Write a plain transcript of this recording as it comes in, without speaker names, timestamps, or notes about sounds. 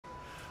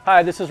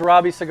Hi, this is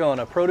Robbie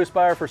Sigona, produce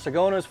buyer for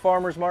Sigona's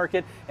Farmers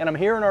Market, and I'm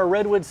here in our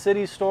Redwood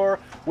City store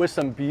with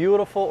some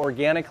beautiful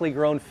organically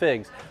grown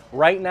figs.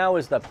 Right now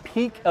is the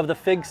peak of the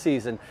fig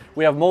season.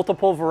 We have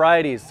multiple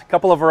varieties. A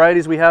couple of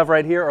varieties we have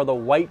right here are the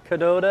White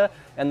Cadota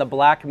and the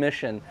Black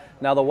Mission.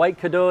 Now the White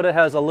Cadota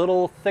has a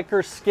little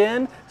thicker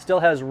skin, still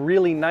has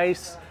really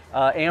nice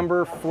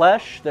amber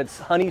flesh that's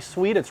honey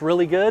sweet. It's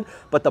really good,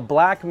 but the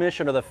Black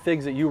Mission are the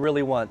figs that you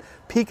really want.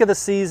 Peak of the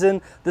season.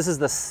 This is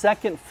the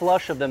second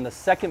flush of them, the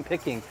second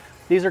picking.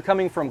 These are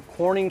coming from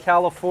Corning,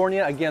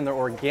 California. Again, they're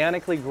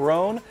organically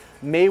grown.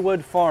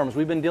 Maywood Farms.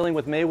 We've been dealing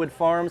with Maywood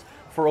Farms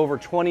for over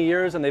 20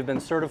 years and they've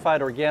been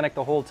certified organic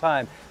the whole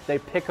time. They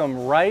pick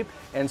them ripe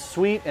and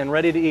sweet and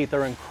ready to eat.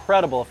 They're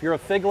incredible. If you're a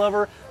fig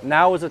lover,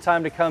 now is the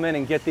time to come in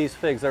and get these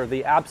figs. They're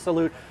the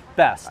absolute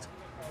best.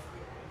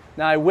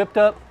 Now I whipped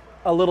up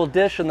a little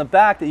dish in the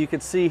back that you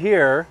can see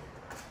here.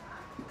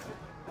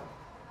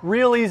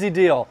 Real easy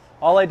deal.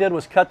 All I did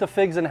was cut the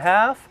figs in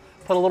half,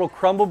 put a little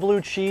crumble blue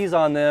cheese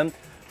on them,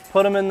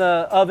 put them in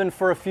the oven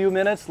for a few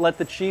minutes, let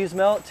the cheese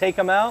melt, take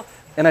them out,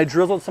 and I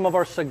drizzled some of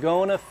our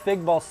Sigona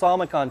fig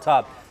balsamic on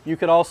top. You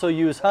could also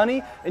use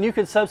honey, and you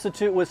could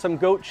substitute with some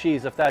goat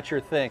cheese if that's your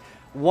thing.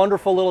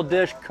 Wonderful little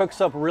dish, cooks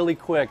up really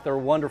quick. They're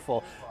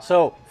wonderful.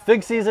 So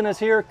fig season is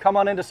here. Come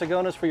on into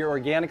Sigona's for your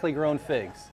organically grown figs.